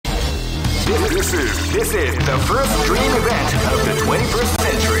This is the first dream event of the 21st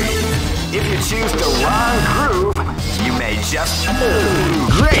century. If you choose the wrong groove, you may just...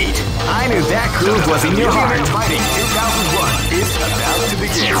 Great! I knew that groove was in your heart. Fighting 2001 is about to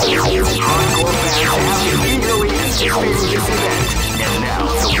begin. Hardcore fans have been eagerly anticipating this event, and now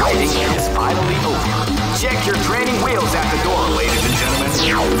the waiting is finally over. Check your training wheels at the door, ladies and gentlemen.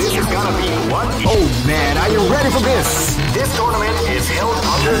 This is gonna be one... Oh man, are you ready for this? This tournament is held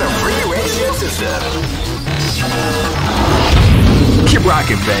under the free ratio system. Keep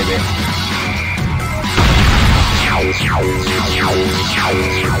rocking, baby.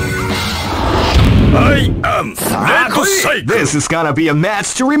 I am Red. This is gonna be a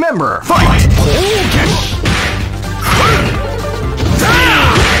match to remember. Fight!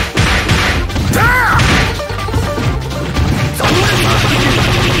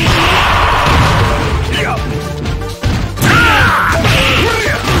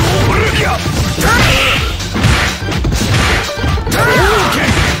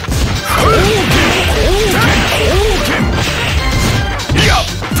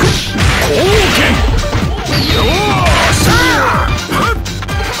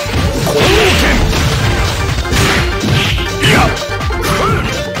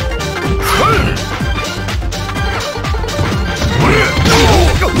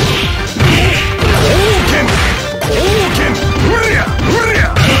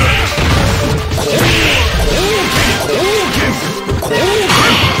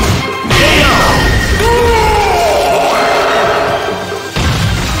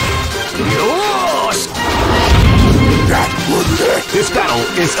 This battle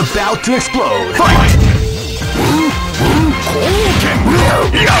is about to explode. Fight!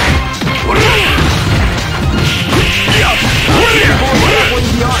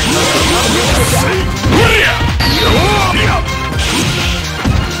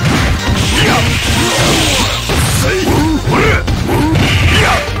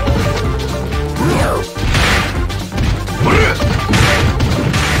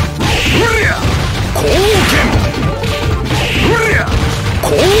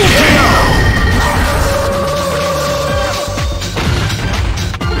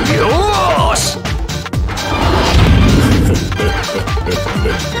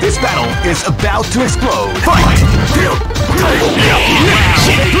 This battle is about to explode. Fight!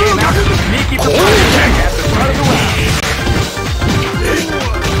 Sneaky attack at the front of the round.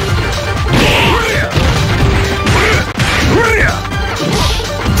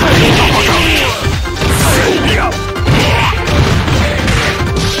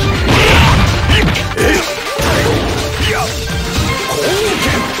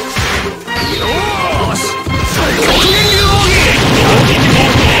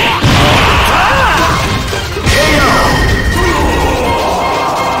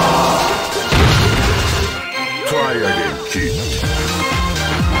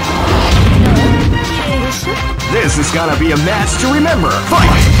 This is gonna be a match to remember. Fight!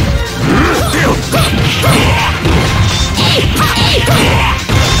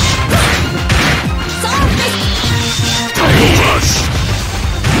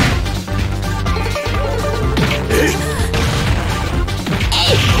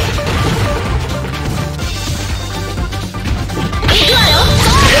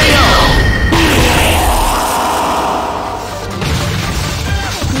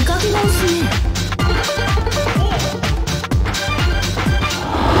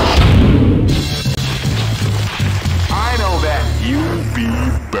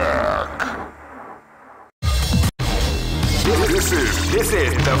 This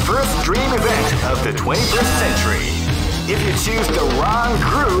is the first dream event of the 21st century. If you choose the wrong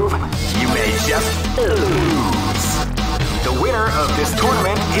groove, you may just lose. The winner of this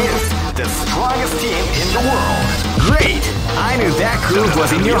tournament is the strongest team in the world. Great! I knew that groove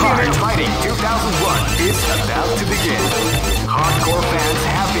was in your heart. Fighting 2001 is about to begin. Hardcore fans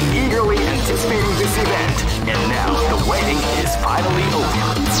have been eagerly anticipating this event, and now the waiting is finally over.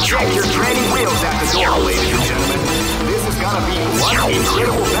 Check your training wheels at the door, ladies and gentlemen. This is gonna be one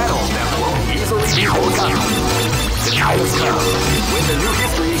incredible battle that won't easily be forgotten. The time has come when the new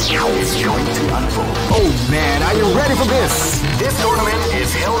history is going to unfold. Oh man, are you ready for this? This tournament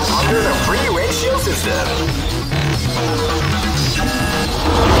is held under the free ratio system.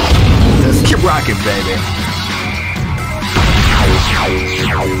 Just keep rocking, baby.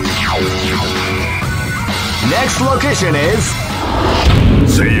 Next location is...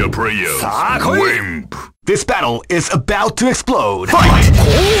 Say your prayers, wimp. This battle is about to explode. Fight!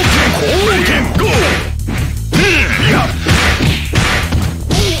 Make him go!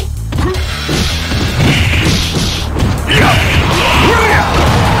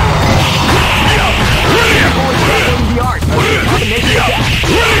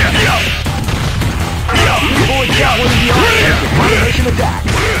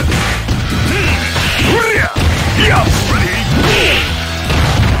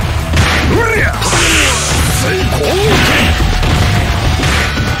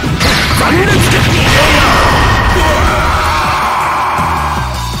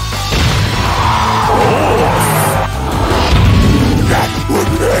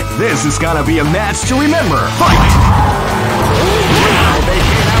 This is gonna be a match to remember. Fight! They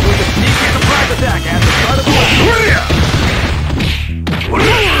came out with a sneaky surprise attack at the start of the round.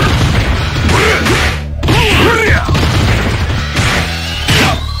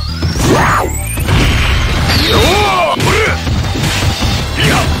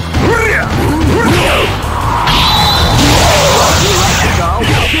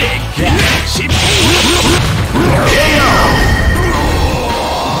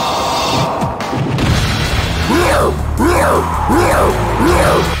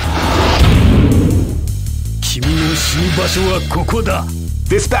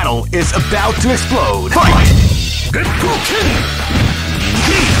 This battle is about to explode. Fight! You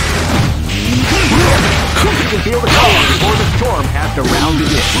can feel the calm before the storm has to round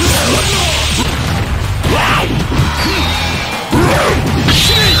it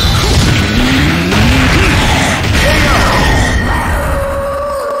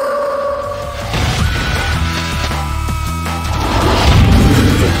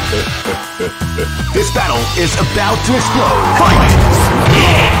This battle is about to explode. Fight!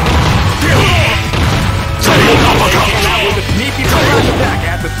 Came out with a sneaky surprise attack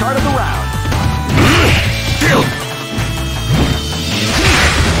at the start of the round.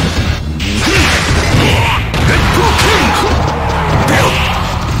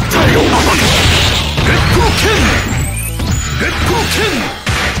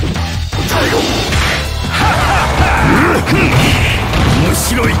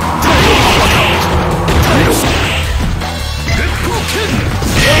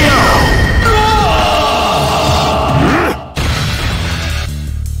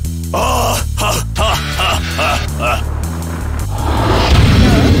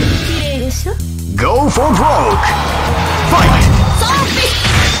 Go for broke! Fight!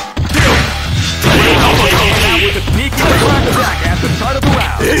 With a sneaky surprise attack at the start of the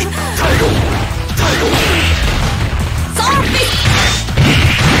round.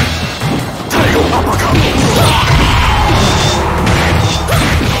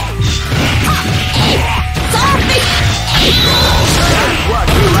 That's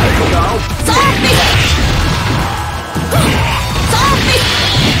what you like to go.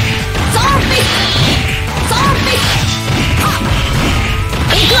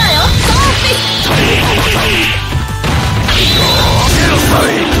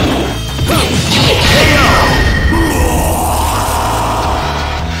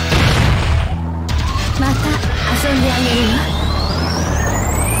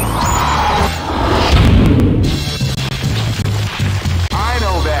 I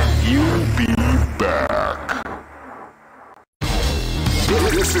know that you'll be back.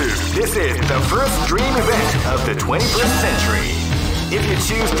 This is the first dream event of the 21st century. If you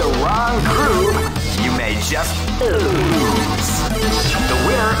choose the wrong groove, you may just lose. The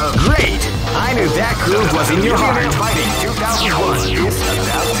winner of Great! I knew that groove was in your heart. Fighting 2001 is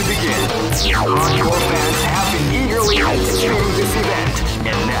about to begin. Hardcore fans have been eagerly anticipating this event,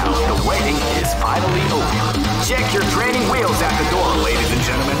 and now the waiting is finally over. Check your training wheels at the door, ladies and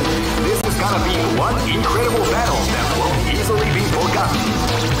gentlemen. This is gonna be one incredible battle that won't easily be forgotten.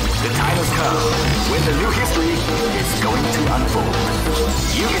 The time has come when the new history is going to unfold.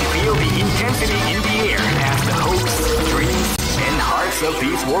 You can feel the intensity in the air as the hopes, dreams, and hearts of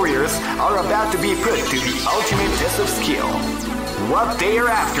these warriors are about to be put to the ultimate test of skill. What they are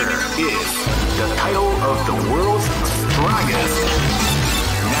after is the title of the world's strongest.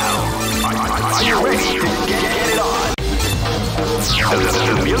 Now, are you ready to get it on?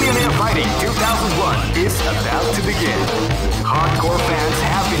 The Millionaire Fighting 2001 is about to begin. Hardcore fans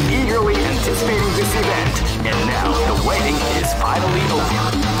have been eagerly anticipating this event, and now the waiting is finally over.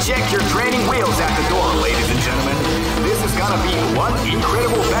 Check your training wheels at the door, ladies and gentlemen. This is gonna be one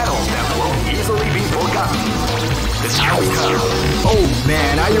incredible battle that won't easily be forgotten. The time has come. Oh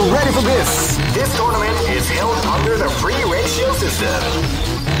man, are you ready for this? This tournament is held under the free ratio system.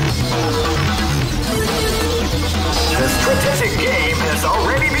 The strategic game has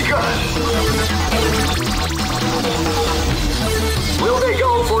already begun. Will they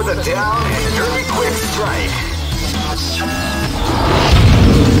go for the down and dirty quick strike?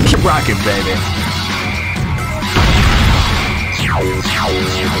 Keep rocking, baby.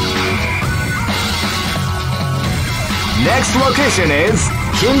 Next location is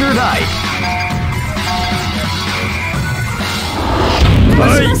Kinder Dike.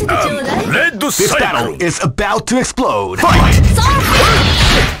 This battle is about to explode. Fight!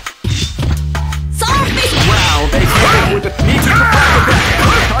 Wow, they came out with a sneaky surprise attack at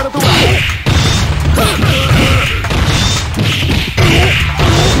the start of the round.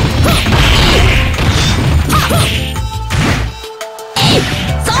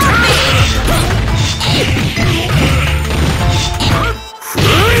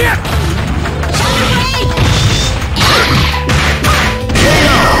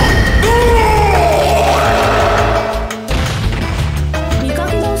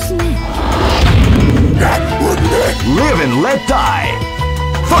 Live and let die.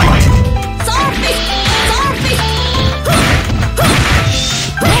 Fight!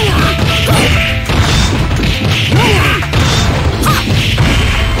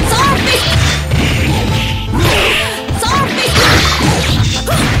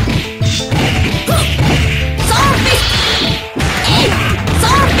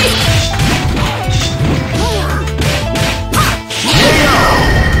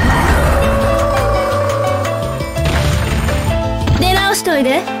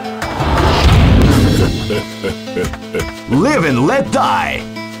 Live and let die.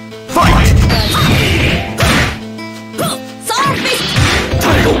 Fight!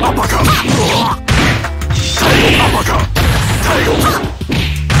 Tiger uppercut. Tiger uppercut. Tiger.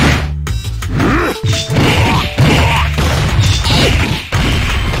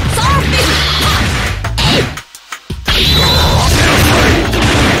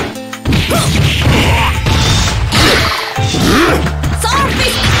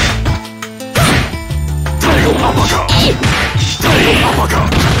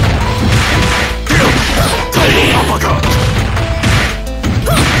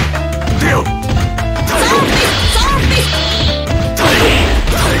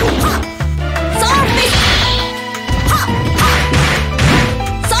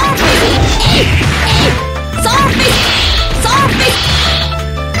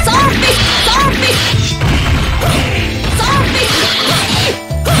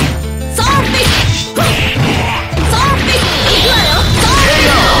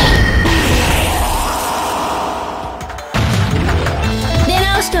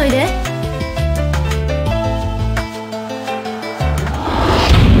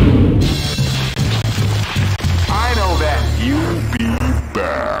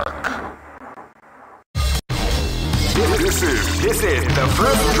 This is the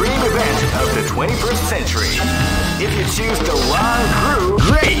first dream event of the 21st century. If you choose the wrong groove,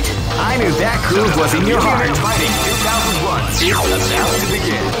 great! I knew that groove was in your heart. Fighting 2001 is about to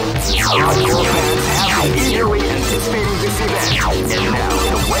begin. Hardcore fans have been eagerly anticipating this event, and now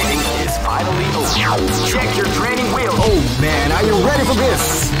the waiting is finally over. Check your training wheel. Oh man, are you ready for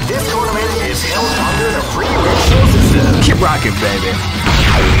this? This tournament is held under the free ratio system. Keep rocking, baby.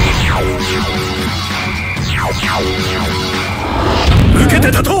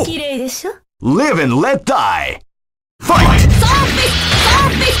 Live and let die. Fight!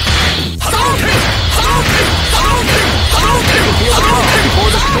 Before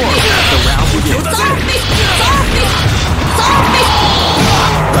the storm, the round begins.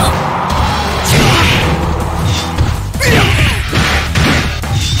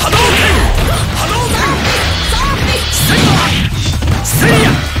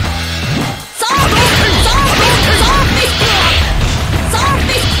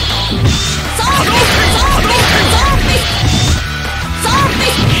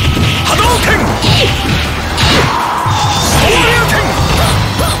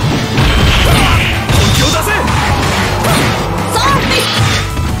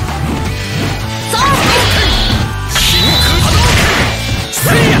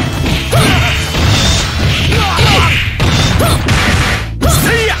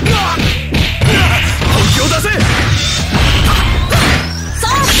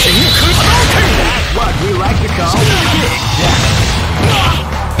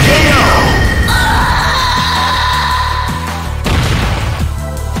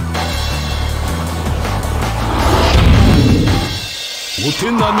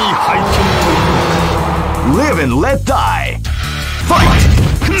 Live and let die. Fight!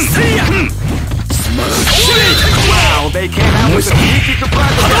 Wow, they came out with a sneaky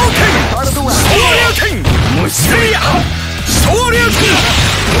surprise at the start of the round.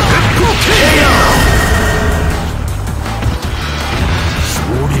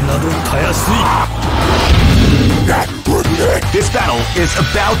 This battle is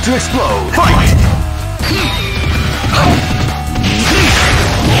about to explode. Fight!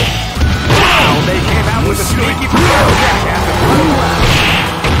 Wow, they came out with a sneaky surprise attack at the start of the round.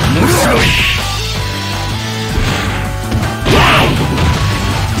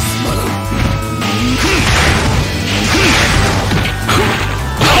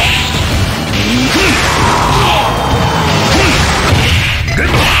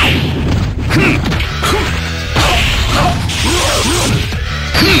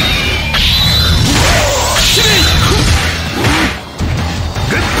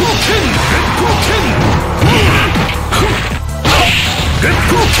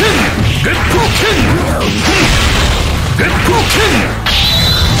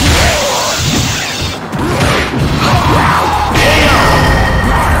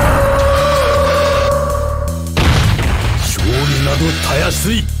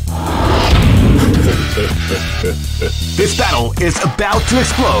 This battle is about to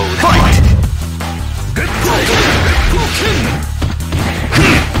explode. Fight!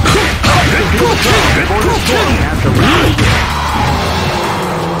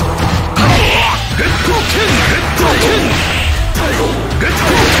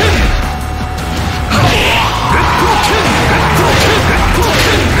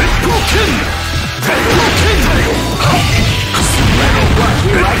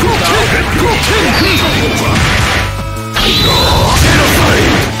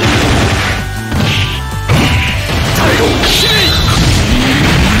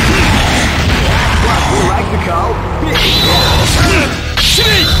 We like to call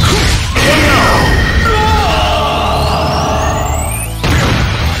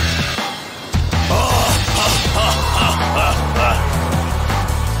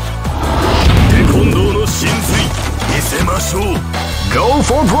Go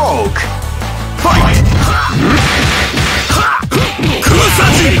for broke! Fight!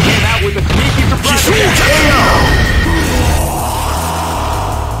 Came out with a sneaky surprise.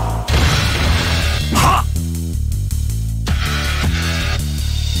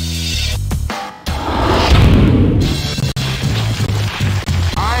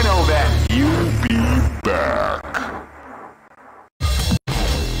 I know that you'll be back.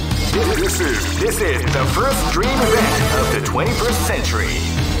 This is the first dream event of the 21st century.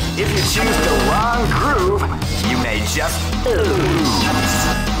 If you choose the wrong groove, you may just lose.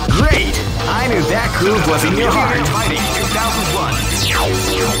 Great! I knew that groove was in your heart. Fighting 2001.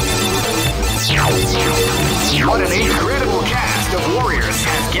 What an incredible cast of warriors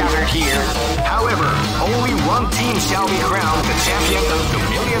has gathered here. However, only one team shall be crowned the champion of the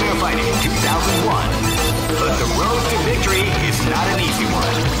Millionaire Fighting 2001. But the road to victory is not an easy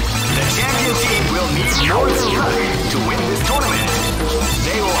one. The champion team will need more than luck to win this tournament.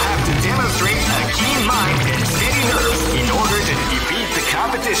 They will have to demonstrate a keen mind and steady nerves in order to defeat the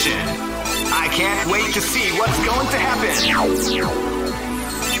competition. I can't wait to see what's going to happen.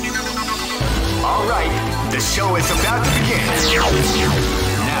 Alright, the show is about to begin.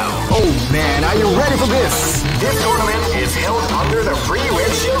 Now, oh man, are you ready for this? This tournament is held under the free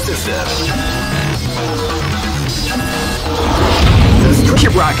windshield system.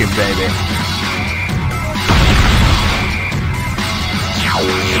 Keep rocking, baby.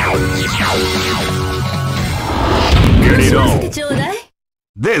 Get it on.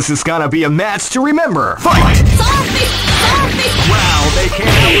 This is gonna be a match to remember. Fight! Wow, they came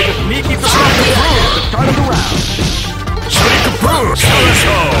out with a sneaky surprise at the start of the round.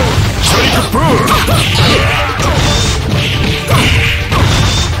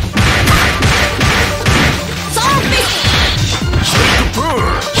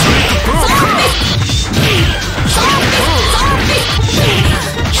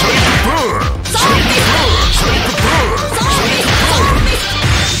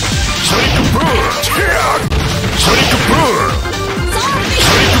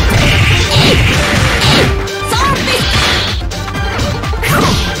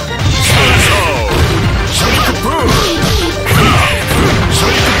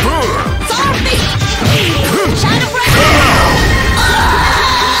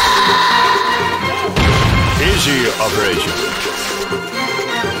 Operation.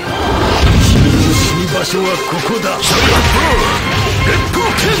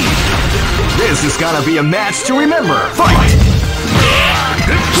 This is gonna be a match to remember. Fight!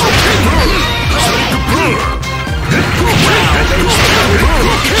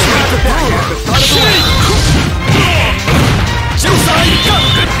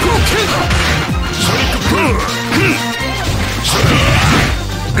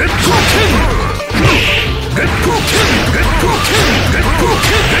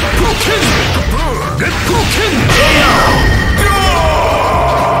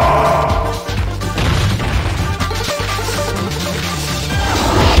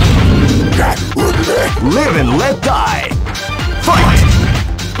 Live and let die. Fight!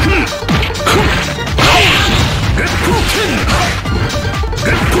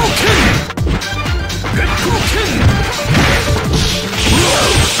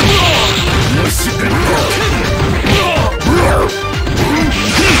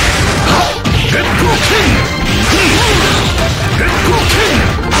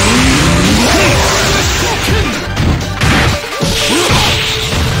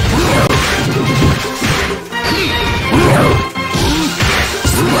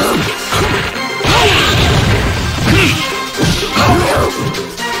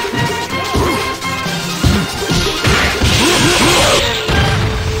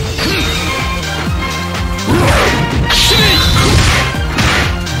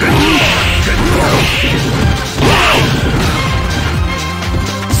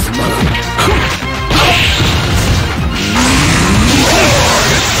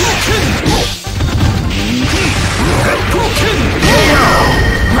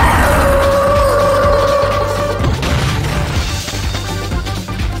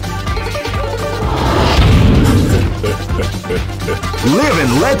 Live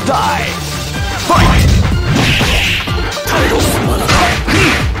and let die. Fight!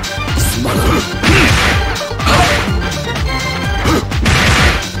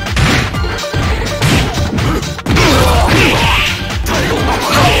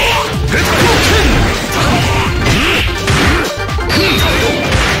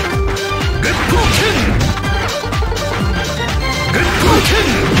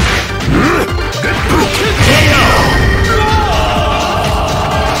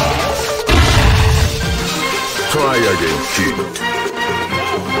 Try again, kid.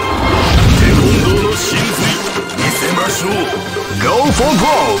 Go for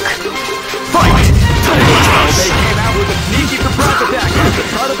broke. Fight! They came out with a sneaky surprise attack at the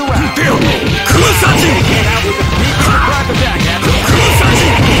start of the round. They came out with a sneaky surprise attack at the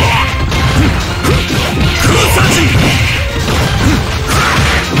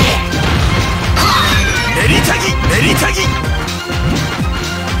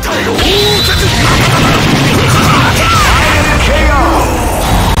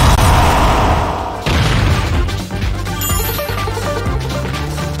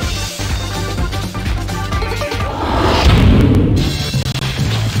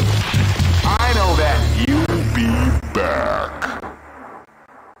I know that you'll be back.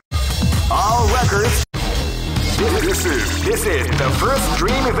 All records. This is the first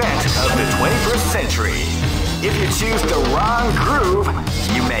dream event of the 21st century. If you choose the wrong groove,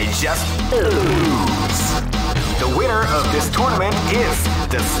 you may just lose. The winner of this tournament is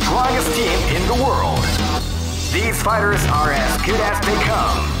the strongest team in the world. These fighters are as good as they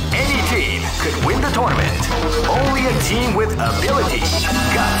come. Any team could win the tournament. Only a team with ability,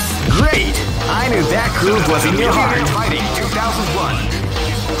 guts. Great! I knew that groove was in your heart. Fighting 2001.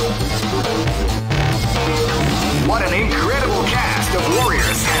 What an incredible cast of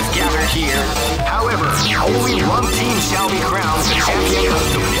warriors has gathered here. However, only one team shall be crowned the champion of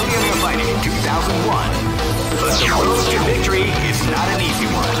the Millionaire Fighting 2001. But the road to victory is not an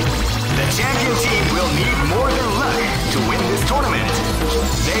easy one. The champion team will need more than luck to win this tournament.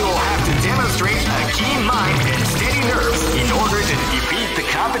 They will have to demonstrate a keen mind and steady nerves in order to defeat the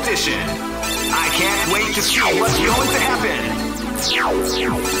competition. I can't wait to see what's going to happen.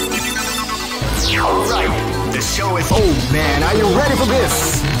 Alright, the show is... Oh man, are you ready for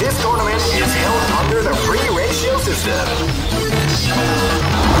this? This tournament is held under the free ratio system.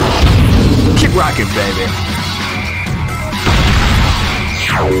 Keep rocking, baby.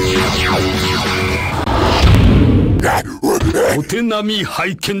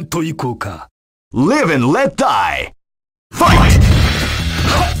 Live and let die. Fight!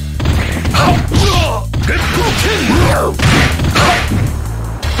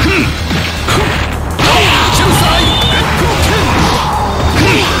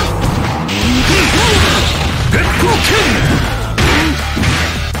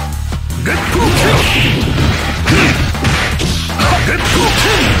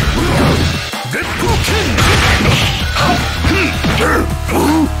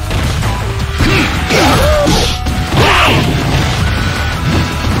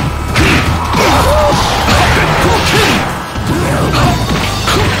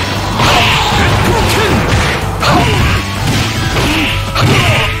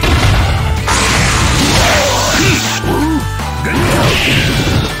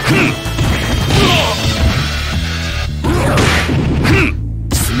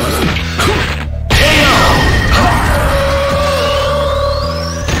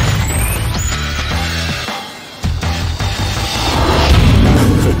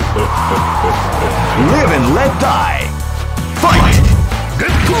 Live and let die. Fight!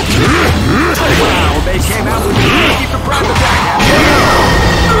 Wow, they came out with a sneaky surprise attack.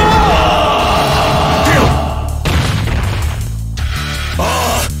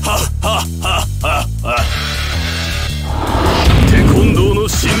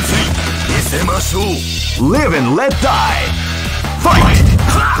 Live and let die. Fight!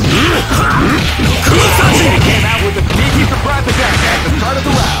 They came out with a sneaky surprise attack at the start of the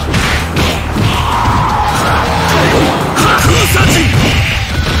round.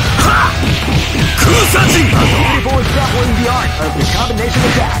 The boys grappling the art of the combination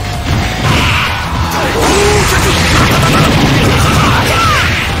attack.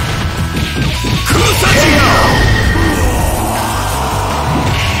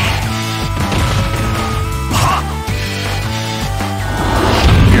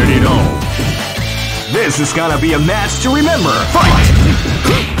 Get it on. This is gonna be a match to remember.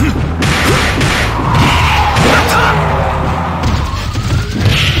 Fight!